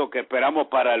permiso que esperamos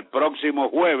para el próximo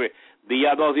jueves,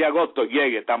 día 2 de agosto,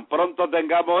 llegue. Tan pronto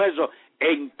tengamos eso,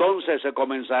 entonces se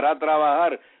comenzará a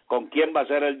trabajar con quién va a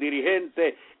ser el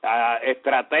dirigente,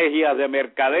 estrategias de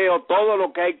mercadeo, todo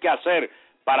lo que hay que hacer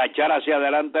para echar hacia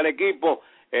adelante el equipo.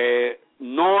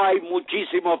 No hay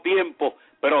muchísimo tiempo,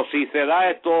 pero si se da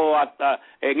esto hasta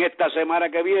en esta semana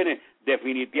que viene,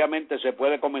 definitivamente se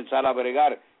puede comenzar a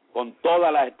bregar con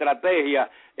todas las estrategias,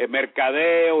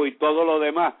 mercadeo y todo lo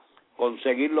demás,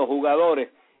 conseguir los jugadores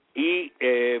y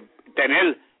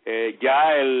tener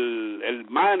ya el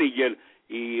manager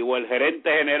o el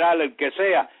gerente general, el que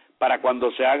sea, para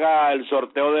cuando se haga el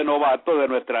sorteo de novatos de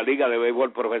nuestra Liga de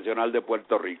Béisbol Profesional de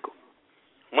Puerto Rico.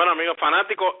 Bueno, amigos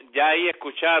fanáticos, ya ahí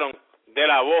escucharon de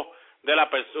la voz de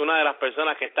una de las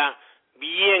personas que está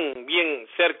bien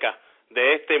cerca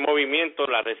de este movimiento,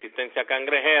 la resistencia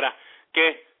cangrejera,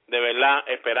 que de verdad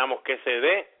esperamos que se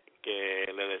dé,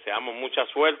 que le deseamos mucha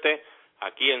suerte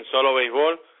aquí en Solo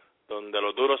Béisbol, donde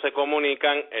los duros se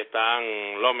comunican.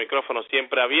 Están los micrófonos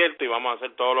siempre abiertos y vamos a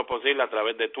hacer todo lo posible a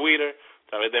través de Twitter, a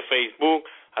través de Facebook,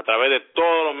 a través de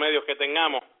todos los medios que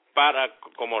tengamos,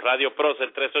 como Radio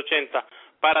Prócer 380,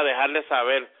 para dejarle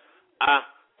saber a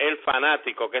el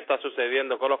fanático qué está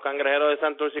sucediendo con los Cangrejeros de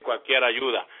Santurce y cualquier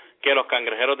ayuda que los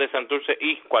Cangrejeros de Santurce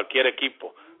y cualquier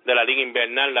equipo de la Liga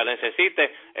Invernal la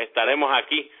necesite. Estaremos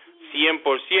aquí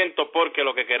 100% porque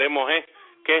lo que queremos es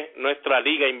que nuestra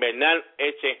Liga Invernal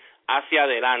eche hacia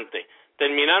adelante.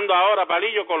 Terminando ahora,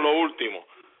 Palillo, con lo último.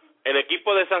 El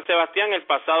equipo de San Sebastián el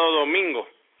pasado domingo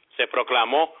se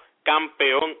proclamó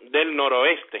campeón del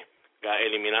noroeste,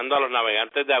 eliminando a los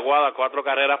Navegantes de Aguada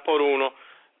 4-1.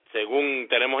 Según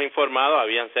tenemos informado,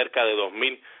 habían cerca de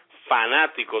 2,000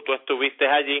 fanáticos. Tú estuviste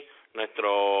allí,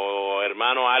 nuestro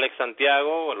hermano Alex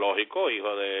Santiago, lógico,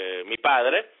 hijo de mi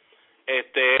padre, es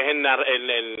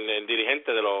el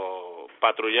dirigente de los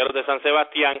Patrulleros de San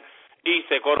Sebastián, y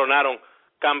se coronaron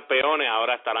campeones.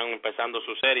 Ahora estarán empezando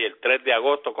su serie el 3 de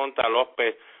agosto contra los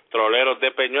Petroleros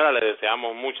de Peñuela. Les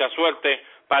deseamos mucha suerte.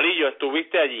 Palillo,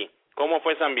 estuviste allí. ¿Cómo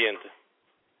fue ese ambiente?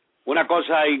 Una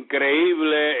cosa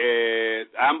increíble,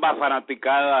 ambas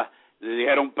fanaticadas le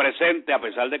dijeron presente, a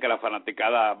pesar de que la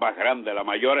fanaticada más grande, la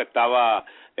mayor, estaba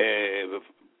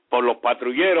por los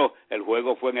Patrulleros. El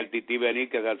juego fue en el Tití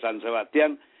Benítez de San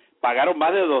Sebastián. Pagaron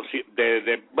más de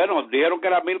 200, bueno, dijeron que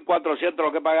era 1,400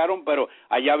 lo que pagaron, pero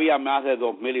allá había más de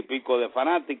 2,000 y pico de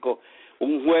fanáticos.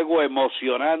 Un juego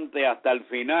emocionante hasta el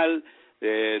final,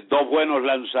 dos buenos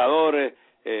lanzadores.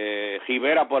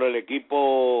 Rivera por el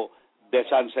equipo de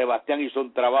San Sebastián hizo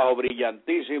un trabajo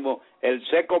brillantísimo. El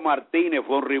Seco Martínez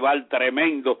fue un rival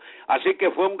tremendo. Así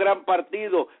que fue un gran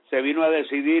partido. Se vino a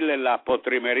decidir en las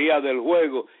postrimerías del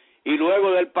juego. Y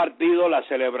luego del partido la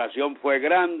celebración fue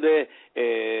grande.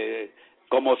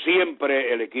 Como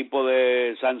siempre, el equipo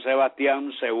de San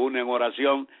Sebastián se une en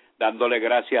oración, dándole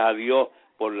gracias a Dios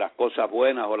por las cosas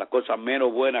buenas o las cosas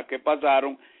menos buenas que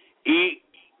pasaron. Y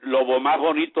lo más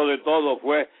bonito de todo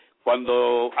fue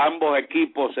cuando ambos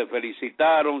equipos se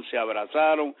felicitaron, se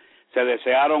abrazaron, se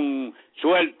desearon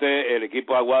suerte. El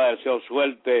equipo de Aguada deseó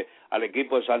suerte al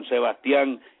equipo de San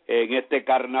Sebastián en este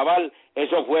carnaval.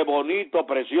 Eso fue bonito,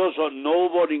 precioso, no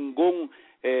hubo ningún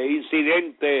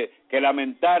incidente que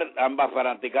lamentar. Ambas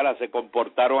fanaticadas se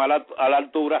comportaron a la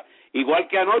altura, igual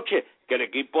que anoche, que el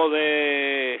equipo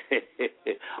de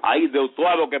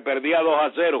Utuado, que perdía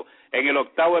 2-0 en el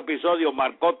octavo episodio,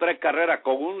 marcó 3 carreras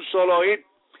con un solo hit,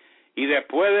 y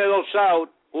después de 2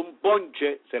 outs, un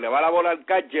ponche, se le va la bola al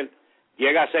catcher,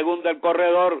 llega a segunda el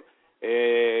corredor,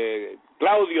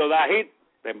 Claudio da hit,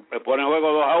 pone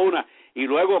juego 2-1, y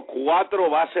luego 4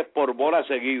 bases por bola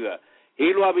seguida.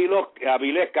 Hilo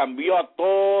Avilés cambió a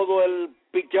todo el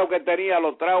picheo que tenía,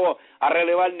 lo trajo a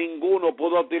relevar, ninguno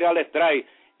pudo tirar el strike,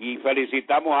 y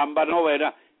felicitamos a ambas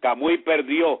novenas. Camuy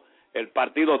perdió el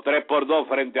partido 3-2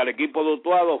 frente al equipo de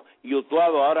Utuado, y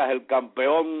Utuado ahora es el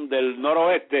campeón del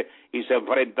noroeste y se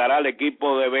enfrentará al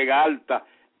equipo de Vega Alta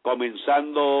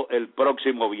comenzando el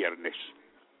próximo viernes.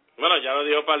 Bueno, ya lo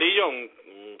dijo Palillo,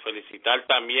 felicitar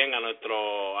también a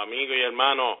nuestro amigo y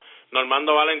hermano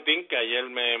Normando Valentín, que ayer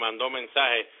me mandó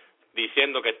mensaje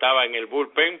diciendo que estaba en el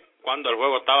bullpen cuando el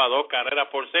juego estaba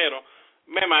 2-0.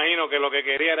 Me imagino que lo que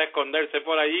quería era esconderse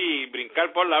por allí y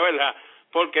brincar por la verja,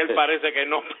 porque él parece que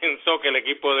no pensó que el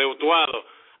equipo de Utuado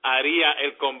haría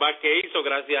el comeback que hizo,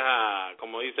 gracias a,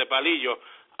 como dice Palillo,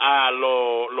 a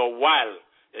los wild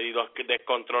y los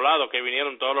descontrolados que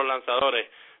vinieron todos los lanzadores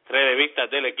relevistas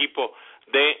del equipo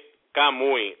de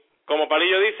Camuy. Como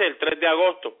Palillo dice, el 3 de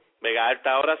agosto, Vega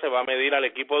Alta ahora se va a medir al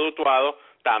equipo de Utuado.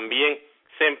 También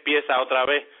se empieza otra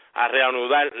vez a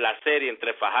reanudar la serie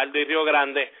entre Fajardo y Río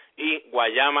Grande y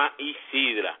Guayama y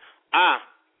Sidra.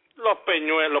 Los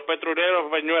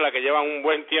Petroleros Peñuela, que llevan un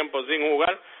buen tiempo sin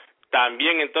jugar,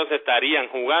 también entonces estarían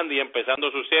jugando y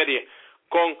empezando su serie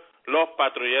con los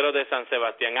Patrulleros de San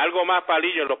Sebastián. ¿Algo más,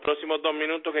 Palillo, en los próximos 2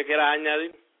 minutos que quieras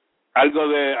añadir? Algo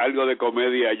de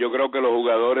comedia. Yo creo que los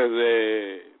jugadores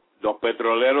de los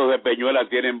Petroleros de Peñuela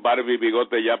tienen barba y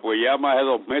bigote ya, pues ya más de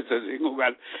 2 meses sin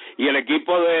jugar. Y el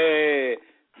equipo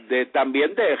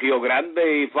también de Río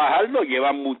Grande y Fajardo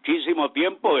llevan muchísimo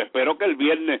tiempo. Espero que el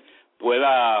viernes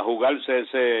pueda jugarse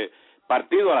ese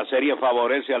partido. La serie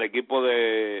favorece al equipo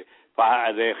de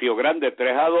de Río Grande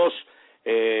 3-2.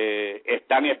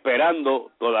 Están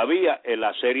esperando todavía,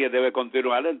 la serie debe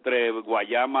continuar entre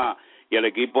Guayama y el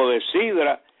equipo de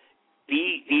Sidra,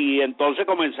 y entonces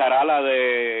comenzará la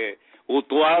de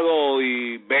Utuado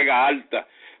y Vega Alta.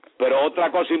 Pero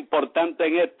otra cosa importante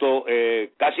en esto,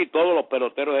 casi todos los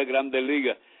peloteros de Grandes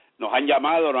Ligas nos han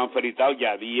llamado, nos han felicitado,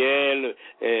 Yadier,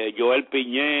 Joel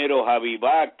Piñero, Javi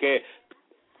Vázquez,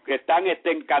 que están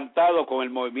encantados con el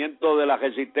movimiento de la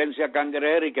resistencia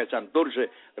cangrejera y que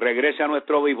Santurce regrese a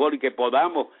nuestro béisbol y que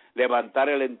podamos levantar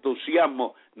el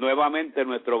entusiasmo nuevamente en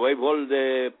nuestro béisbol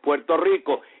de Puerto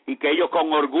Rico, y que ellos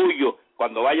con orgullo,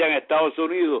 cuando vayan a Estados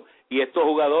Unidos, y estos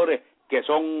jugadores que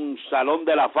son un salón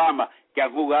de la fama, que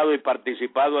han jugado y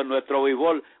participado en nuestro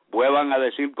béisbol, vuelvan a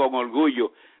decir con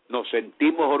orgullo: nos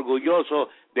sentimos orgullosos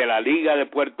de la Liga de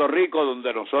Puerto Rico,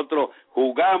 donde nosotros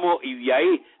jugamos y de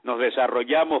ahí nos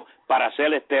desarrollamos para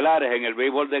ser estelares en el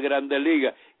béisbol de Grandes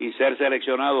Ligas y ser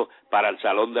seleccionados para el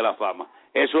Salón de la Fama.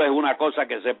 Eso es una cosa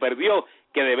que se perdió,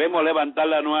 que debemos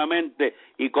levantarla nuevamente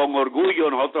y con orgullo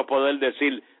nosotros poder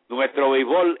decir: nuestro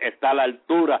béisbol está a la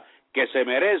altura que se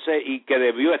merece y que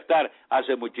debió estar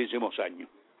hace muchísimos años.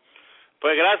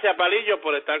 Pues gracias, Palillo,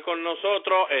 por estar con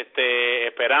nosotros.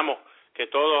 Esperamos que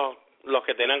todos los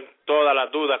que tengan todas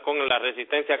las dudas con la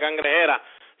resistencia cangrejera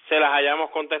se las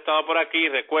hayamos contestado por aquí.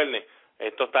 Recuerden,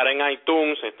 esto estará en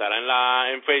iTunes,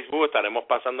 estará en Facebook, estaremos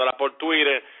pasándola por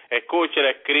Twitter. Escúchela,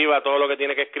 escriba todo lo que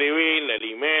tiene que escribir,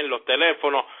 el email, los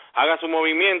teléfonos, haga su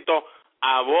movimiento,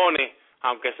 abone,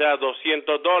 aunque sea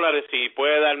 $200, si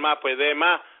puede dar más, pues dé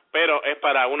más, pero es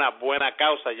para una buena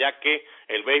causa, ya que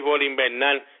el béisbol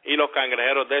invernal y los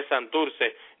cangrejeros de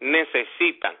Santurce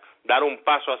necesitan dar un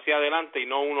paso hacia adelante y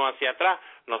no uno hacia atrás.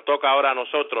 Nos toca ahora a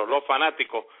nosotros, los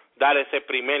fanáticos, dar ese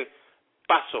primer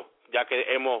paso, ya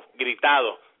que hemos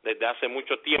gritado desde hace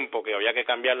mucho tiempo que había que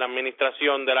cambiar la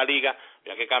administración de la liga,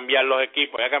 había que cambiar los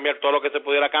equipos, había que cambiar todo lo que se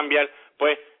pudiera cambiar.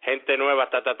 Pues gente nueva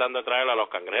está tratando de traer a los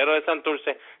cangrejeros de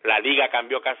Santurce. La liga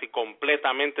cambió casi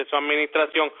completamente su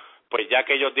administración, pues ya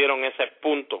que ellos dieron ese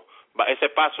punto, ese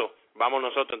paso, vamos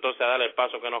nosotros entonces a darle el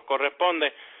paso que nos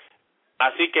corresponde.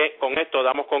 Así que con esto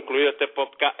damos concluido este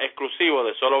podcast exclusivo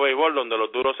de Solo Béisbol, donde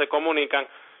los duros se comunican.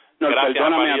 No, gracias a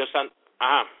Mario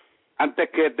Ajá. Antes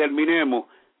que terminemos,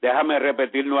 déjame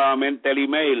repetir nuevamente el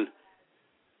email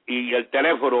y el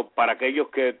teléfono para aquellos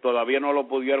que todavía no lo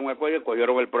pudieron escoger,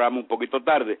 cogieron el programa un poquito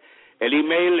tarde. El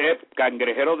email es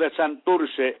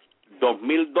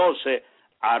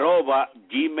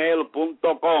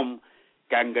cangrejerodesanturce2012@gmail.com,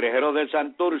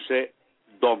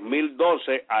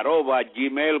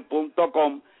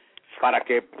 cangrejerodesanturce2012@gmail.com, para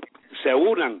que se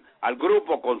unan al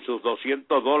grupo con sus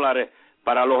 $200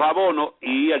 para los abonos,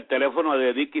 y el teléfono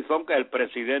de Dicky Zon, que es el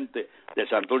presidente de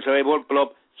Santurce Baseball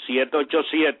Club,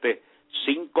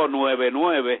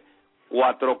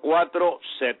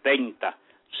 787-599-4470,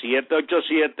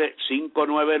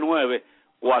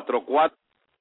 787-599-4470.